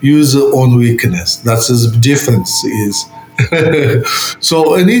 Use your own weakness. That's the difference is.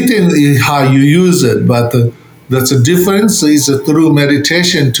 So anything is how you use it, but that's the difference is through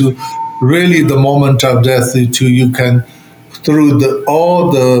meditation to really the moment of death to you can through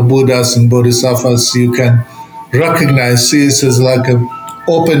all the Buddhas and Bodhisattvas you can recognize this as like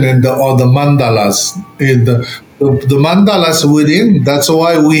opening all the mandalas in the mandalas within. That's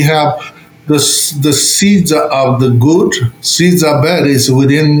why we have the seeds of the good, seeds of bad is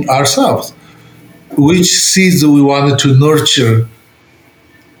within ourselves. Which seeds we wanted to nurture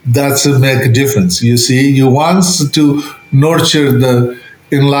That's a make a difference. You see, you want to nurture the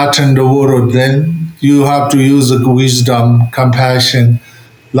enlightened world, then you have to use the wisdom, compassion,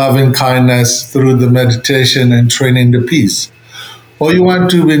 loving kindness through the meditation and training the peace. Or you want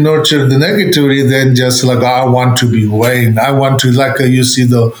to be nurtured the negativity, then just like I want to be Wayne. I want to like you see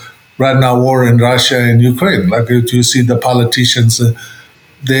the right now war in Russia and Ukraine. Like you see the politicians,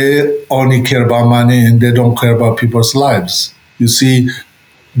 they only care about money and they don't care about people's lives. You see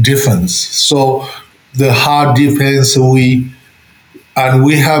difference. So the hard defense we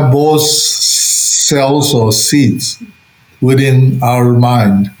have both cells or seeds within our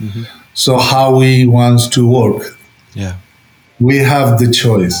mind. Mm-hmm. So how we want to work. Yeah. We have the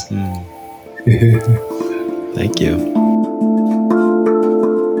choice. Thank you.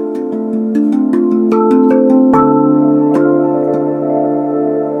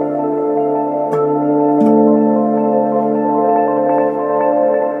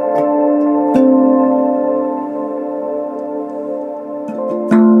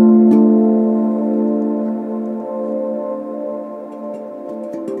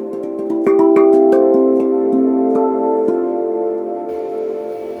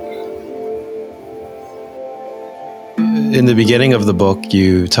 In the beginning of the book,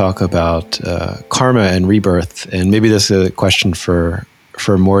 you talk about karma and rebirth, and maybe this is a question for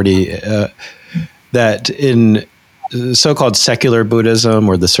Mordy, that in so-called secular Buddhism,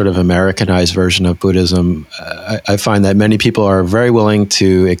 or the sort of Americanized version of Buddhism, I find that many people are very willing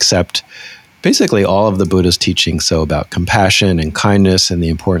to accept basically all of the Buddha's teachings, so about compassion and kindness and the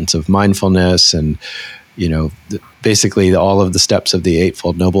importance of mindfulness and, basically all of the steps of the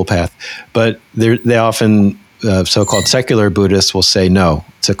Eightfold Noble Path. But they often... so-called secular Buddhists will say no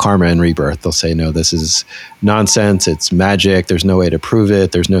to karma and rebirth. They'll say, no, this is nonsense. It's magic. There's no way to prove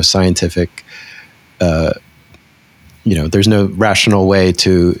it. There's no scientific, there's no rational way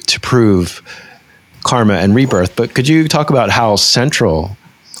to prove karma and rebirth. But could you talk about how central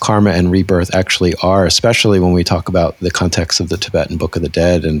karma and rebirth actually are, especially when we talk about the context of the Tibetan Book of the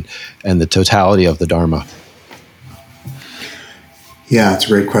Dead and the totality of the Dharma? Yeah, it's a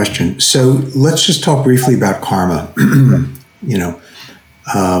great question. So let's just talk briefly about karma.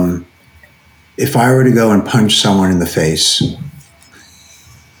 If I were to go and punch someone in the face,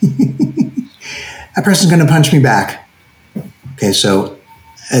 that person's going to punch me back. Okay, so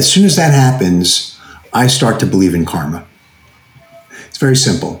as soon as that happens, I start to believe in karma. It's very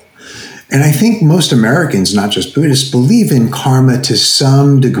simple. And I think most Americans, not just Buddhists, believe in karma to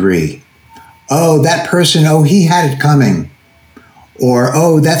some degree. Oh, that person, he had it coming.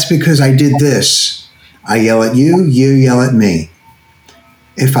 Or, that's because I did this. I yell at you, you yell at me.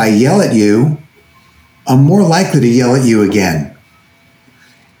 If I yell at you, I'm more likely to yell at you again.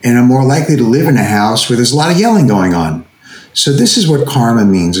 And I'm more likely to live in a house where there's a lot of yelling going on. So this is what karma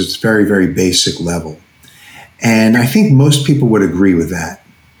means. It's very, very basic level. And I think most people would agree with that.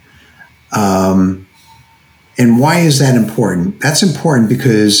 And why is that important? That's important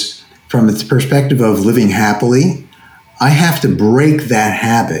because from the perspective of living happily, I have to break that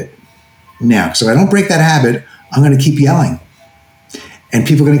habit now. Because if I don't break that habit, I'm going to keep yelling. And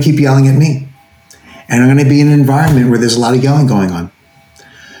people are going to keep yelling at me. And I'm going to be in an environment where there's a lot of yelling going on.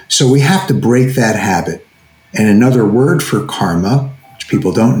 So we have to break that habit. And another word for karma, which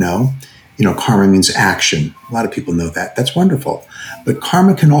people don't know, karma means action. A lot of people know that. That's wonderful. But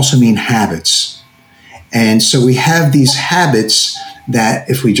karma can also mean habits. And so we have these habits that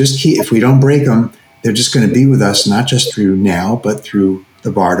if we don't break them, they're just going to be with us, not just through now, but through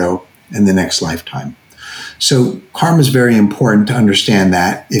the bardo and the next lifetime. So karma is very important to understand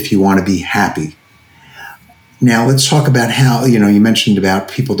that if you want to be happy. Now let's talk about how, you mentioned about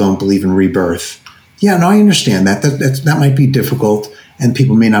people don't believe in rebirth. Yeah, no, I understand that. That might be difficult, and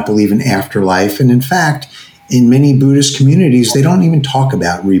people may not believe in afterlife. And in fact, in many Buddhist communities, they don't even talk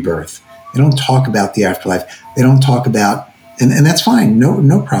about rebirth. They don't talk about the afterlife. They don't talk about, and that's fine,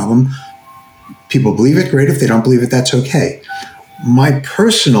 no problem. People believe it, great. If they don't believe it, that's okay. My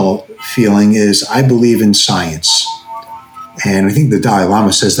personal feeling is I believe in science. And I think the Dalai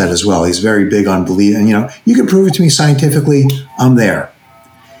Lama says that as well. He's very big on believing, you can prove it to me scientifically, I'm there.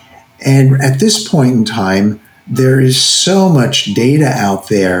 And at this point in time, there is so much data out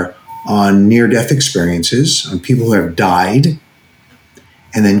there on near-death experiences, on people who have died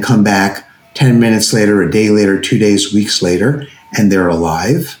and then come back 10 minutes later, a day later, 2 days, weeks later, and they're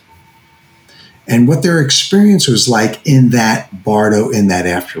alive. And what their experience was like in that bardo, in that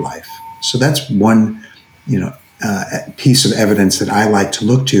afterlife. So that's one, piece of evidence that I like to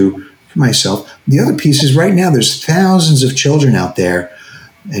look to for myself. The other piece is right now there's thousands of children out there,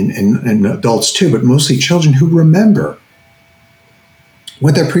 and adults too, but mostly children who remember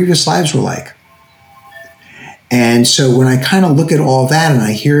what their previous lives were like. And so when I kind of look at all that and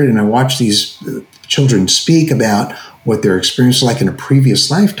I hear it and I watch these children speak about what their experience was like in a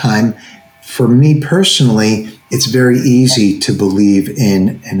previous lifetime, for me personally, it's very easy to believe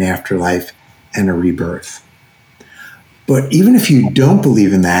in an afterlife and a rebirth. But even if you don't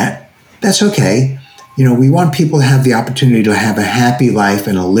believe in that, that's okay. You know, we want people to have the opportunity to have a happy life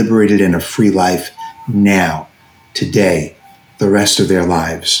and a liberated and a free life now, today, the rest of their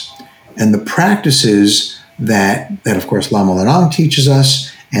lives. And the practices that of course Lama Lhanang teaches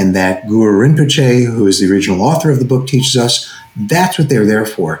us, and that Guru Rinpoche, who is the original author of the book, teaches us, that's what they're there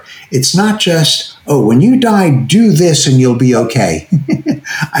for. It's not just, oh, when you die, do this and you'll be okay.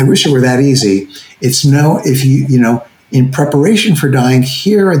 I wish it were that easy. It's no, if you know, in preparation for dying,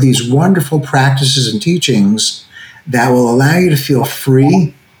 here are these wonderful practices and teachings that will allow you to feel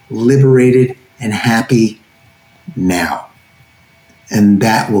free, liberated, and happy now. And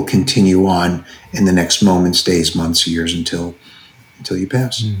that will continue on in the next moments, days, months, years until you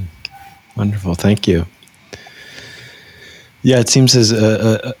pass. Wonderful. Thank you. Yeah, it seems as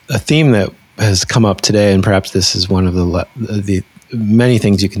a theme that has come up today, and perhaps this is one of the many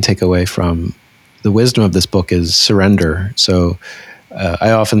things you can take away from the wisdom of this book is surrender. So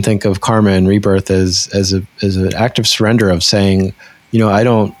I often think of karma and rebirth as an act of surrender, of saying, you know, I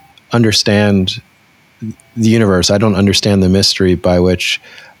don't understand the universe. I don't understand the mystery by which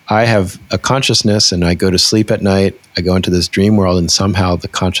I have a consciousness and I go to sleep at night. I go into this dream world and somehow the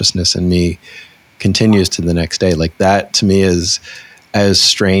consciousness in me continues to the next day. Like that to me is as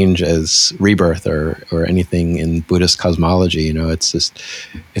strange as rebirth or anything in Buddhist cosmology. You know, it's just,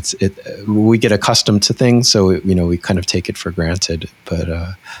 we get accustomed to things. So, you know, we kind of take it for granted, but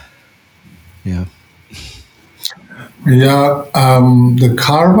yeah. Yeah, the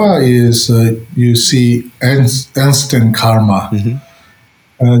karma is, you see, instant karma.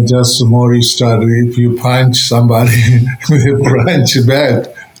 Just Mordy study, if you punch somebody with a punch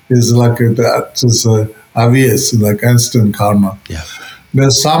bat, it's like that. It's obvious, like instant karma. Yeah.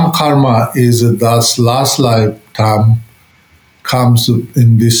 There's some karma is that last lifetime comes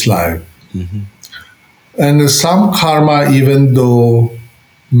in this life. And some karma, even though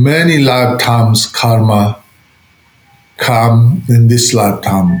many lifetimes karma come in this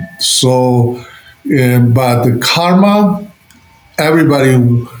lifetime. So, but the karma,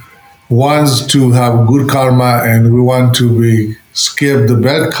 everybody wants to have good karma and we want to skip the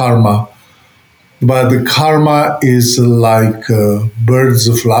bad karma. But the karma is like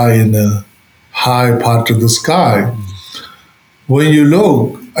birds fly in a high part of the sky. When you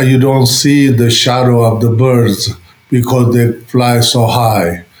look, you don't see the shadow of the birds because they fly so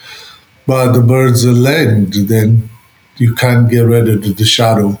high. But the birds land, then you can't get rid of the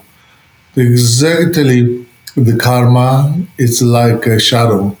shadow. Exactly, the karma is like a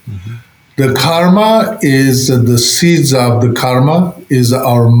shadow. The karma is the seeds of the karma is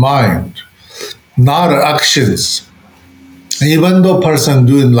our mind, not actions. Even though person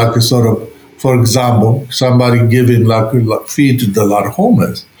doing like a sort of, for example, somebody giving like feed to the lot of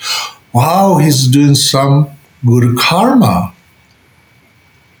homeless. Wow, he's doing some good karma.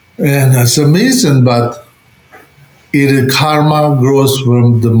 And it's amazing, but karma grows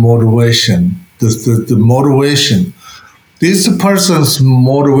from the motivation. The motivation. This person's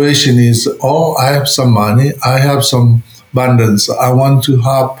motivation is, oh, I have some money, I have some abundance, I want to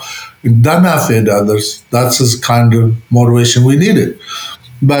help benefit others. That's the kind of motivation we needed.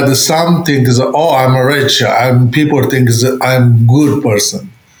 But some think is, oh, I'm rich. People think that I'm a good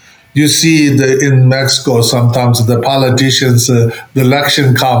person. You see in Mexico, sometimes the politicians, the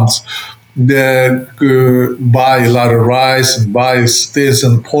election comes, they buy a lot of rice and buy things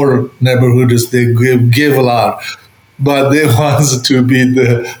in poor neighborhoods. They give a lot, but they want to be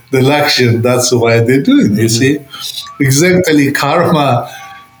the election. That's why they do it. You see, exactly karma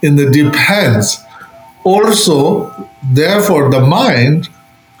in the depends. Also, therefore, the mind.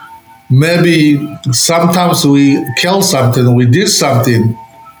 Maybe sometimes we kill something, we did something.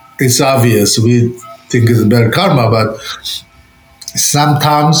 It's obvious. We think it's bad karma, but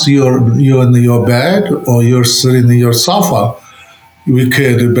sometimes you're in your bed or you're sitting in your sofa, we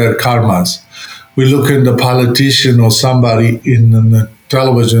create bad karmas. We look at the politician or somebody in the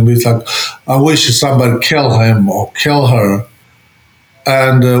television, we're like, I wish somebody kill him or kill her.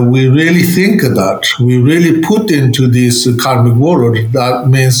 And we really think of that. We really put into this karmic world. That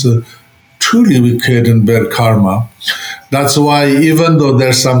means truly we create bad karma. That's why even though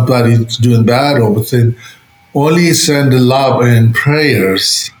there's somebody doing bad or within, only send love and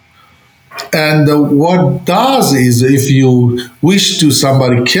prayers. And what does is if you wish to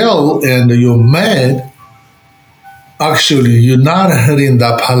somebody kill and you're mad, actually you're not hurting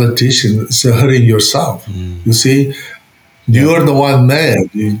that politician, it's hurting yourself. You see, you're the one mad.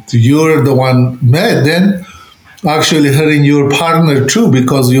 You're the one mad, then actually hurting your partner too,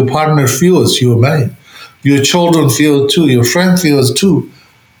 because your partner feels you're mad. Your children feel too, your friend feels too.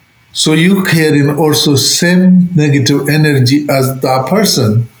 So you carry also same negative energy as that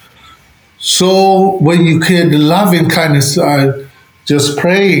person. So when you carry the love and kindness, just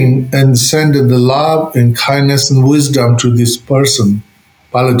praying and sending the love and kindness and wisdom to this person,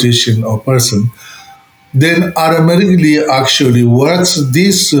 politician or person, then automatically actually once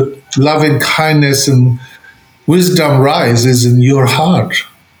this love and kindness and wisdom rises in your heart,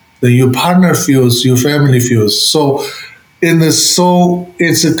 then your partner feels, your family feels. So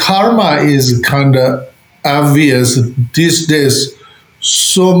it's a karma is kind of obvious these days.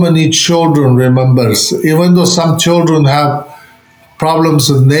 So many children remembers, even though some children have problems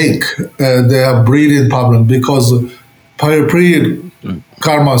with neck, they have breathing problem because pre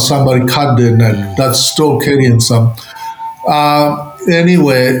karma somebody cut their neck. That's still carrying some.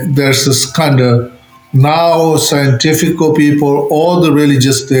 Anyway, there's this kind of now scientific people, all the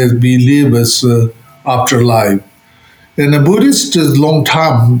religious they believe is afterlife. And the Buddhist is long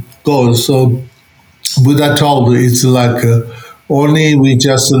time ago, so Buddha told it's like only we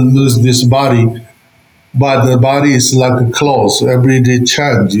just lose this body, but the body is like a clothes. Every day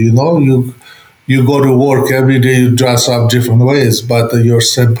change, you go to work every day, you dress up different ways, but you're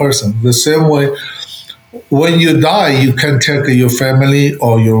same person. The same way, when you die, you can take your family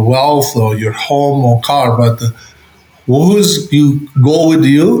or your wealth or your home or car, but who's you go with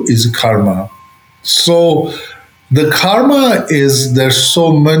you is karma. So the karma is there's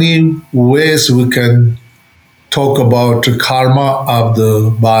so many ways we can talk about the karma of the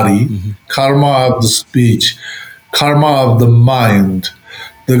body, karma of the speech, karma of the mind.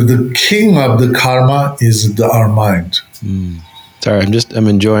 The king of the karma is our mind. Sorry, I'm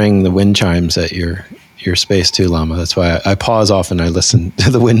enjoying the wind chimes at your space too, Lama. That's why I pause often. I listen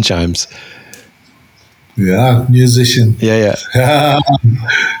to the wind chimes. Yeah, musician. Yeah.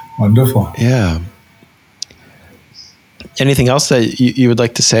 Wonderful. Yeah. Anything else that you would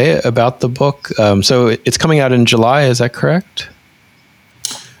like to say about the book? So it's coming out in July, is that correct?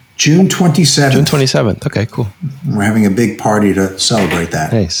 June 27th. June 27th. Okay, cool. We're having a big party to celebrate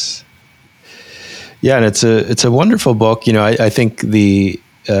that. Nice. Yeah, and it's a wonderful book. I think the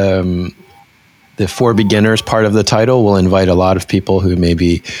For Beginners part of the title will invite a lot of people who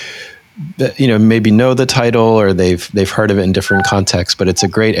maybe know the title or they've heard of it in different contexts, but it's a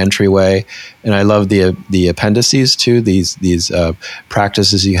great entryway. And I love the appendices too, these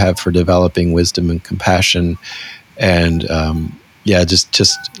practices you have for developing wisdom and compassion, and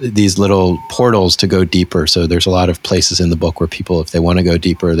just these little portals to go deeper. So there's a lot of places in the book where people, if they want to go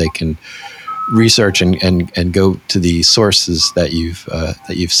deeper, they can research and go to the sources that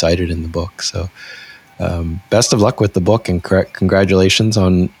you've cited in the book. So best of luck with the book, and congratulations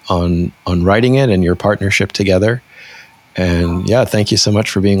on writing it and your partnership together. And thank you so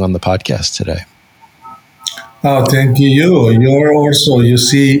much for being on the podcast today. Oh, thank you. You're also, you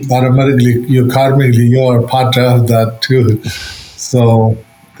see, automatically, you karmically, you're part of that too. So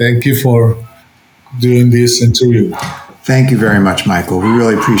thank you for doing this interview. Thank you very much, Michael. We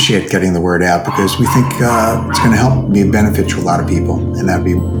really appreciate getting the word out because we think it's going to help be a benefit to a lot of people, and that'd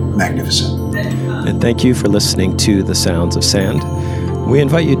be magnificent. And thank you for listening to The Sounds of Sand. We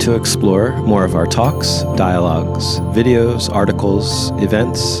invite you to explore more of our talks, dialogues, videos, articles,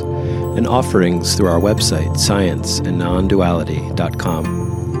 events, and offerings through our website,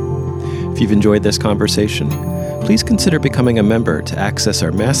 scienceandnonduality.com. If you've enjoyed this conversation, please consider becoming a member to access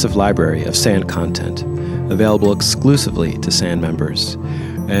our massive library of Sand content, available exclusively to Sand members.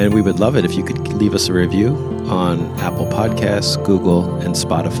 And we would love it if you could leave us a review on Apple Podcasts, Google, and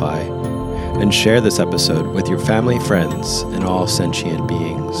Spotify. And share this episode with your family, friends, and all sentient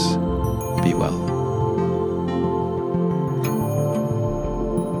beings. Be well.